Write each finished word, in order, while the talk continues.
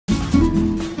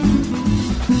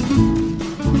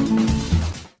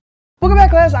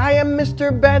Class, I am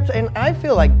Mr. Betts, and I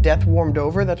feel like death warmed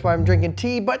over. That's why I'm drinking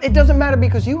tea, but it doesn't matter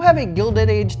because you have a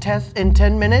Gilded Age test in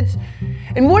 10 minutes.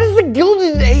 And what is the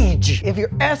Gilded Age? If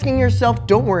you're asking yourself,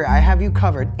 don't worry, I have you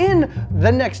covered. In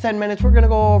the next 10 minutes, we're gonna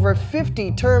go over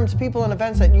 50 terms, people, and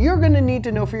events that you're gonna need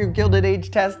to know for your Gilded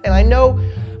Age test. And I know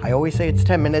I always say it's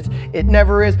 10 minutes, it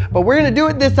never is, but we're gonna do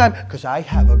it this time because I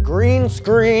have a green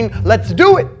screen. Let's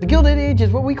do it! The Gilded Age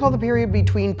is what we call the period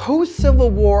between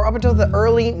post-Civil War up until the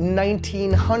early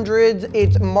 1900s.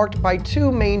 It's marked by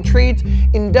two main traits,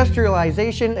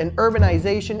 industrialization and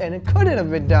urbanization, and it couldn't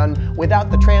have been done without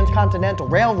the transcontinental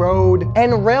railroad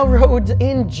and railroads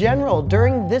in general.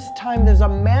 During this time, there's a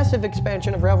massive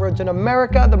expansion of railroads in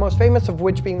America, the most famous of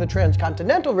which being the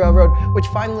Transcontinental Railroad, which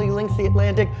finally links the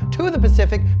Atlantic to the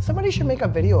Pacific. Somebody should make a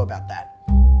video about that.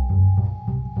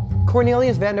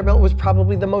 Cornelius Vanderbilt was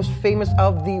probably the most famous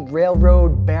of the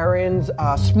railroad barons,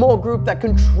 a small group that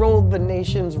controlled the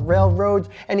nation's railroads,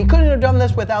 and he couldn't have done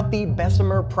this without the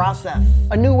Bessemer process,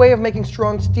 a new way of making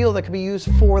strong steel that could be used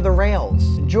for the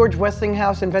rails. George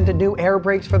Westinghouse invented new air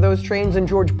brakes for those trains, and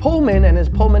George Pullman and his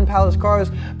Pullman Palace cars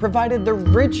provided the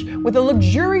rich with a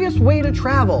luxurious way to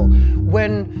travel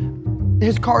when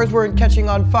his cars weren't catching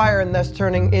on fire and thus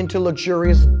turning into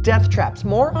luxurious death traps.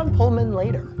 More on Pullman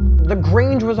later. The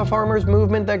Grange was a farmers'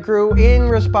 movement that grew in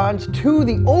response to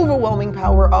the overwhelming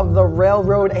power of the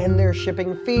railroad and their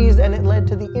shipping fees, and it led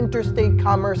to the Interstate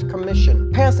Commerce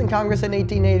Commission, passed in Congress in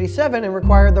 1887 and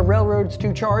required the railroads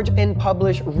to charge and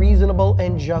publish reasonable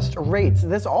and just rates.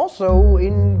 This also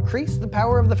increased the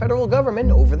power of the federal government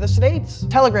over the states.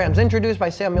 Telegrams, introduced by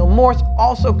Samuel Morse,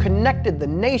 also connected the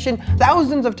nation.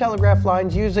 Thousands of telegraph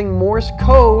lines using Morse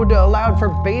code allowed for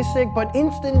basic but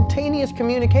instantaneous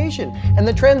communication, and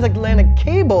the transatlantic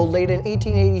cable, late in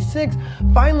 1886,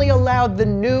 finally allowed the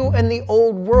new and the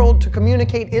old world to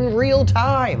communicate in real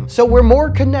time. So we're more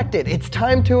connected. It's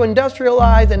time to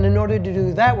industrialize, and in order to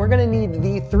do that, we're gonna need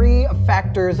the three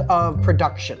factors of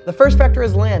production. The first factor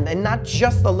is land, and not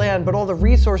just the land, but all the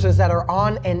resources that are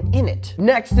on and in it.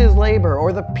 Next is labor,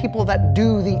 or the people that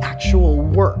do the actual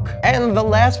work. And the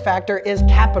last factor is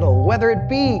capital, whether it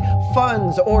be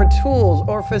funds or tools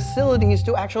or facilities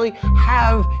to actually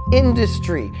have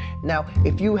industry. Now,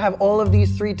 if you have all of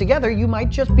these three together, you might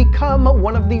just become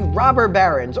one of the robber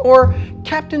barons or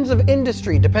captains of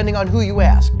industry, depending on who you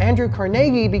ask. Andrew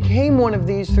Carnegie became one of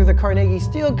these through the Carnegie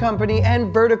Steel Company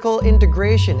and vertical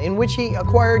integration, in which he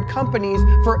acquired companies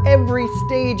for every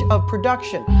stage of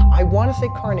production. I want to say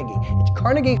Carnegie. It's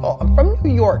Carnegie Hall. I'm from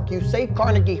New York. You say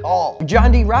Carnegie Hall.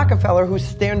 John D. Rockefeller, whose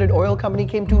Standard Oil Company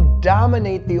came to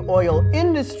dominate the oil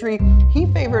industry, he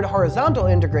favored horizontal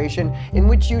integration, in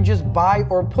which you just buy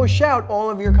or push out all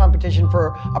of your competition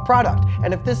for a product.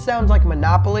 And if this sounds like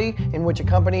monopoly, in which a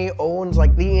company owns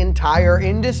like the entire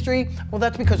industry, well,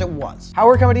 that's because it was. How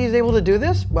were companies able to do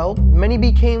this? Well, many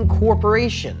became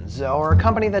corporations, or a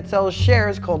company that sells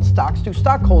shares called stocks to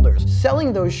stockholders.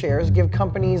 Selling those shares give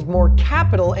companies more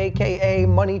capital, aka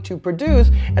money to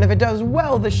produce, and if it does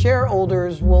well, the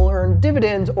shareholders will earn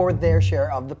dividends or their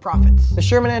share of the profits. The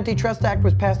Sherman Antitrust Act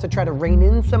was passed to try to rein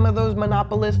in some of those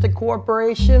monopolistic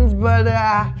corporations, but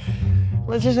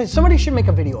let's just say somebody should make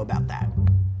a video about that.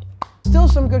 Still,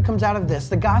 some good comes out of this.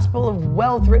 The Gospel of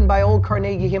Wealth, written by old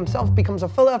Carnegie himself, becomes a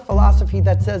full-out philosophy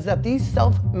that says that these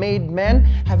self-made men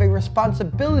have a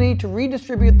responsibility to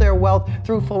redistribute their wealth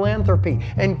through philanthropy.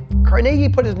 And Carnegie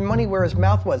put his money where his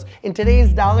mouth was. In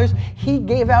today's dollars, he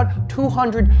gave out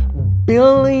 $200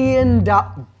 billion.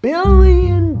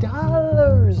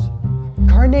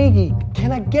 Carnegie,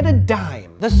 can I get a dime?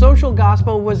 The social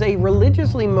gospel was a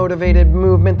religiously motivated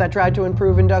movement that tried to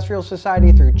improve industrial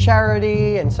society through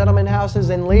charity and settlement houses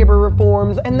and labor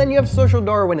reforms. And then you have social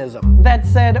Darwinism that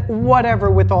said whatever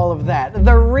with all of that.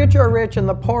 The rich are rich and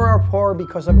the poor are poor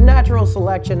because of natural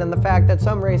selection and the fact that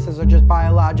some races are just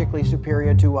biologically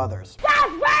superior to others.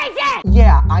 That's racist!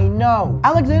 Yeah, I know.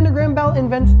 Alexander Graham Bell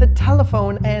invents the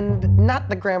telephone, and not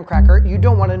the graham cracker. You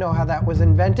don't want to know how that was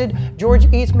invented.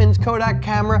 George Eastman's Kodak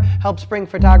camera helps bring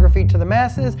photography to the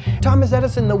masses. Thomas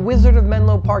Edison, the Wizard of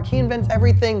Menlo Park, he invents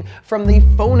everything from the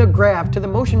phonograph to the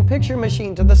motion picture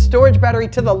machine to the storage battery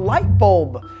to the light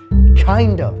bulb.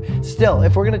 Kind of. Still,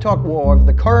 if we're going to talk war of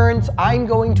the currents, I'm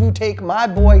going to take my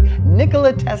boy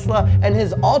Nikola Tesla and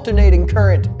his alternating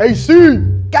current, AC.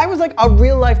 Guy was like a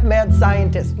real-life mad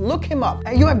scientist. Look him up.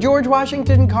 You have George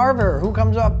Washington Carver, who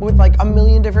comes up with like a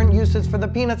million different uses for the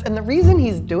peanuts. And the reason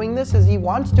he's doing this is he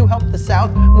wants to help the South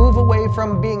move away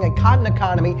from being a cotton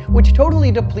economy, which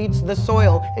totally depletes the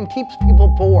soil and keeps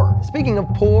people poor. Speaking of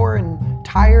poor and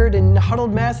tired and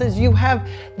huddled masses, you have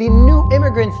the new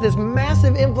immigrants, this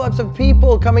massive influx of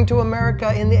people coming to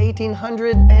America in the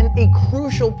 1800s, and a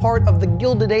crucial part of the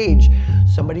Gilded Age.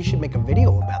 Somebody should make a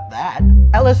video about that.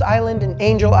 Ellis Island and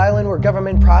Angel Island were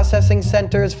government processing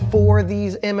centers for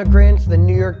these immigrants. The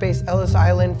New York-based Ellis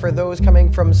Island for those coming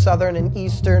from Southern and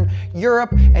Eastern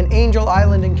Europe, and Angel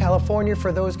Island in California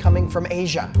for those coming from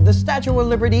Asia. The Statue of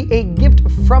Liberty, a gift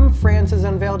from France, is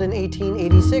unveiled in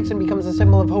 1886 and becomes a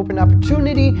symbol of hope and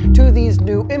opportunity to these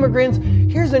new immigrants.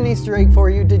 Here's an Easter egg for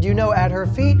you. Did you know at her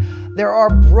feet there are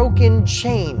broken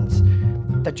chains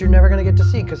that you're never gonna get to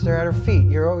see because they're at her feet?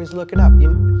 You're always looking up.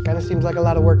 Kind of seems like a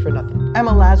lot of work for nothing.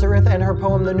 Emma Lazarus and her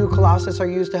poem, The New Colossus, are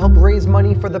used to help raise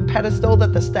money for the pedestal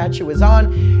that the statue is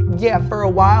on. Yeah, for a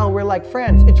while we're like,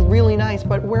 France, it's really nice,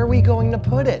 but where are we going to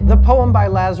put it? The poem by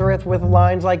Lazarus with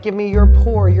lines like, give me your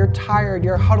poor, you're tired,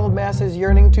 your huddled masses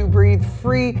yearning to breathe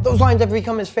free. Those lines have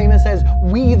become as famous as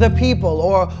We the People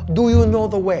or Do You Know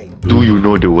the Way? Do you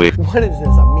know the way? What is this,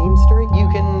 a meme story? You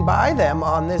can buy them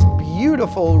on this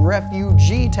beautiful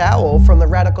refugee towel from the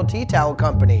Radical Tea Towel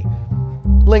Company.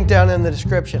 Link down in the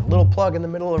description. Little plug in the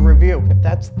middle of review. If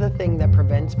that's the thing that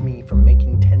prevents me from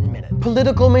making 10 minutes.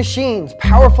 Political machines,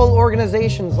 powerful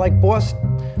organizations like Boss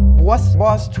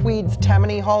Tweed's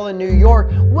Tammany Hall in New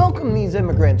York welcome these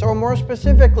immigrants, or more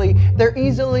specifically, their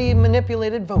easily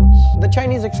manipulated votes. The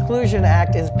Chinese Exclusion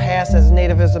Act is passed as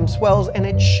nativism swells, and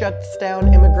it shuts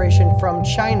down immigration from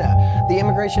China. The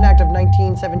Immigration Act of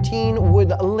 1917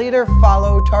 would later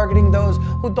follow, targeting those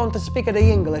who don't speak the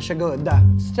English good.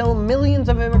 Still, millions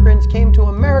of immigrants came to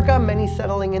America, many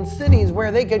settling in cities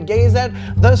where they could gaze at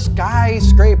the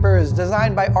skyscrapers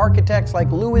designed by architects like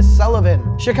Louis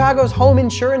Sullivan. Chicago's home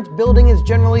insurance building is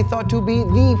generally thought to be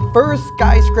the first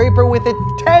skyscraper with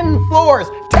its 10 floors.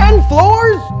 10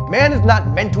 floors? Man is not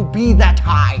meant to be that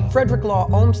high. Frederick Law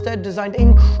Olmsted designed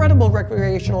incredible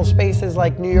recreational spaces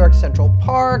like New York Central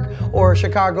Park or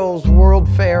Chicago's World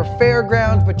Fair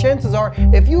Fairgrounds, but chances are,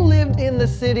 if you lived in the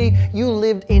city, you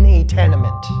lived in a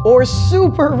tenement. Or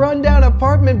super rundown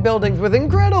apartment buildings with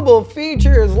incredible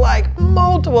features like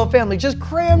multiple families just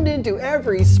crammed into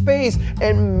every space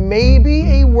and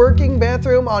maybe a working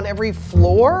bathroom on every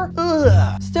floor?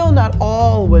 Ugh. Still, not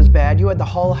all was bad. You had the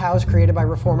Hull House, created by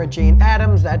reformer Jane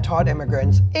Addams, that taught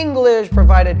immigrants English,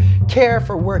 provided care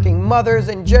for working mothers,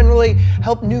 and generally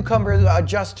helped newcomers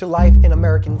adjust to life in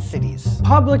American cities.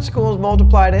 Public schools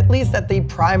multiplied, at least at the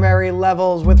primary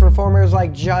levels, with reformers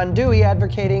like John Dewey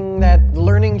advocating that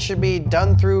learning should be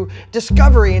done through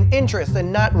discovery and interest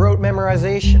and not rote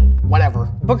memorization. Whatever.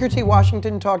 Booker T.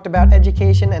 Washington talked about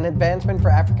education and advancement for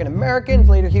African Americans.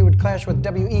 Later he would clash with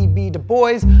W.E.B. Du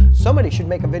Bois. Somebody should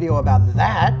make a video about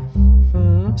that.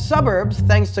 Suburbs,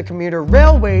 thanks to commuter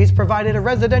railways, provided a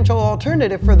residential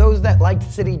alternative for those that liked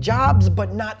city jobs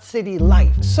but not city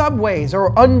life. Subways,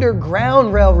 or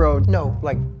underground railroads, no,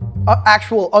 like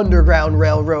actual underground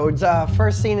railroads,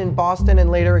 first seen in Boston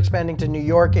and later expanding to New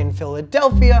York and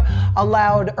Philadelphia,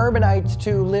 allowed urbanites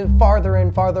to live farther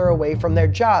and farther away from their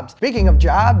jobs. Speaking of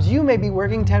jobs, you may be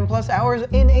working 10+ hours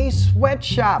in a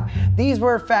sweatshop. These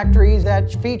were factories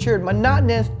that featured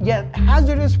monotonous yet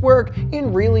hazardous work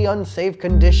in really unsafe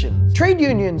conditions. Trade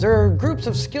unions, or groups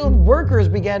of skilled workers,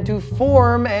 began to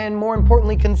form and, more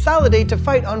importantly, consolidate to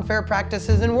fight unfair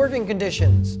practices and working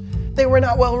conditions. They were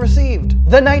not well received.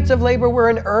 The Knights of Labor were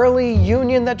an early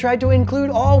union that tried to include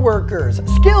all workers,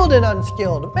 skilled and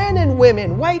unskilled, men and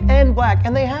women, white and black,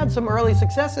 and they had some early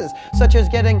successes, such as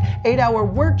getting 8-hour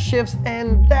work shifts,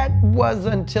 and that was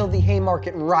until the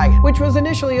Haymarket Riot, which was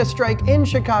initially a strike in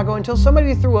Chicago until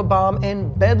somebody threw a bomb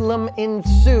and bedlam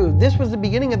ensued. This was the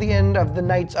beginning of the end of the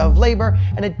Knights of Labor,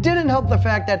 and it didn't help the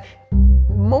fact that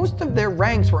most of their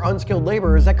ranks were unskilled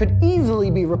laborers that could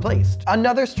easily be replaced.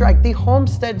 Another strike, the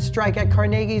Homestead strike at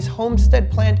Carnegie's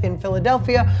Homestead plant in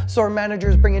Philadelphia, saw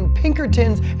managers bring in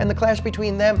Pinkertons, and the clash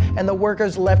between them and the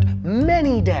workers left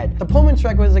many dead. The Pullman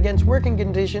strike was against working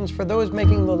conditions for those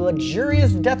making the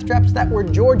luxurious death traps that were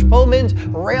George Pullman's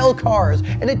rail cars,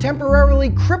 and it temporarily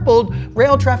crippled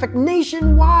rail traffic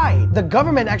nationwide. The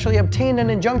government actually obtained an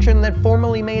injunction that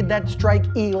formally made that strike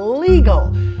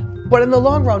illegal. But in the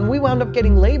long run, we wound up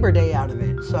getting Labor Day out of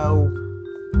it, so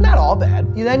not all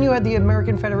bad. Then you had the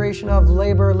American Federation of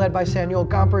Labor, led by Samuel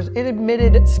Gompers. It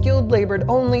admitted skilled labor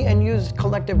only and used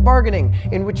collective bargaining,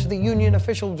 in which the union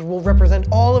officials will represent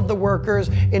all of the workers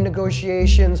in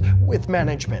negotiations with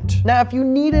management. Now, if you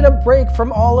needed a break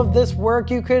from all of this work,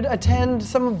 you could attend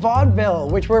some vaudeville,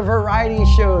 which were variety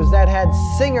shows that had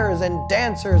singers and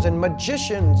dancers and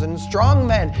magicians and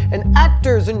strongmen and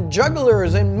actors and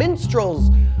jugglers and minstrels.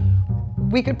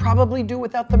 We could probably do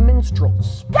without the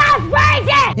minstrels. That's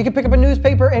racist! You could pick up a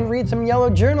newspaper and read some yellow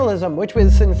journalism, which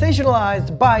was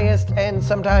sensationalized, biased, and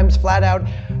sometimes flat out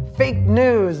fake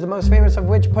news, the most famous of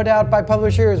which put out by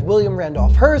publishers William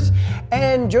Randolph Hearst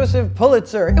and Joseph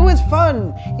Pulitzer. It was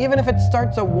fun, even if it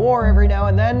starts a war every now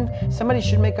and then. Somebody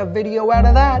should make a video out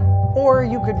of that. Or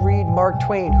you could read Mark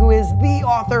Twain, who is the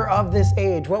author of this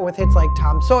age, what with hits like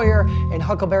Tom Sawyer and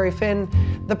Huckleberry Finn.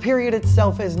 The period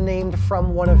itself is named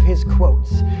from one of his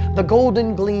quotes. The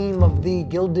golden gleam of the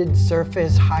gilded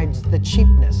surface hides the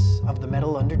cheapness of the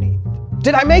metal underneath.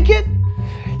 Did I make it?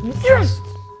 Yes!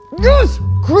 Yes!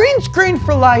 Green screen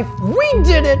for life! We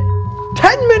did it!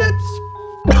 10 minutes!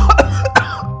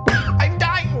 I'm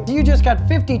dying! You just got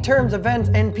 50 terms, events,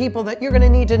 and people that you're gonna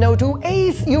need to know to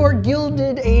ace your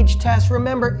Gilded Age test.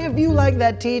 Remember, if you like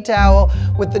that tea towel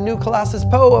with the new Colossus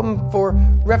poem for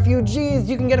refugees,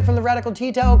 you can get it from the Radical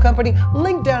Tea Towel Company,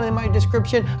 link down in my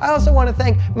description. I also want to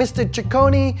thank Mr.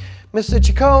 Ciccone,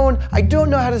 I don't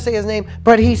know how to say his name,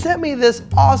 but he sent me this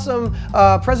awesome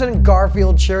President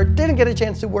Garfield shirt. Didn't get a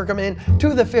chance to work him in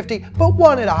to the 50, but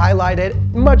wanted to highlight it.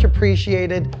 Much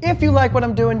appreciated. If you like what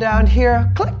I'm doing down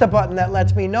here, click the button that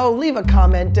lets me know, leave a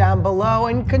comment down below,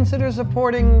 and consider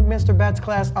supporting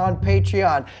MrBettsClass on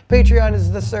Patreon. Patreon is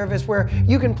the service where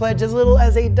you can pledge as little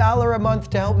as $1 a month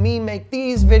to help me make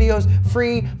these videos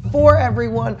free for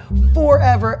everyone,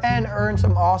 forever, and earn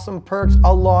some awesome perks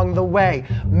along the way.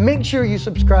 Make sure you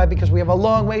subscribe because we have a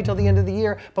long way till the end of the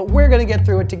year, but we're gonna get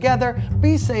through it together.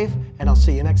 Be safe, and I'll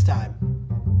see you next time.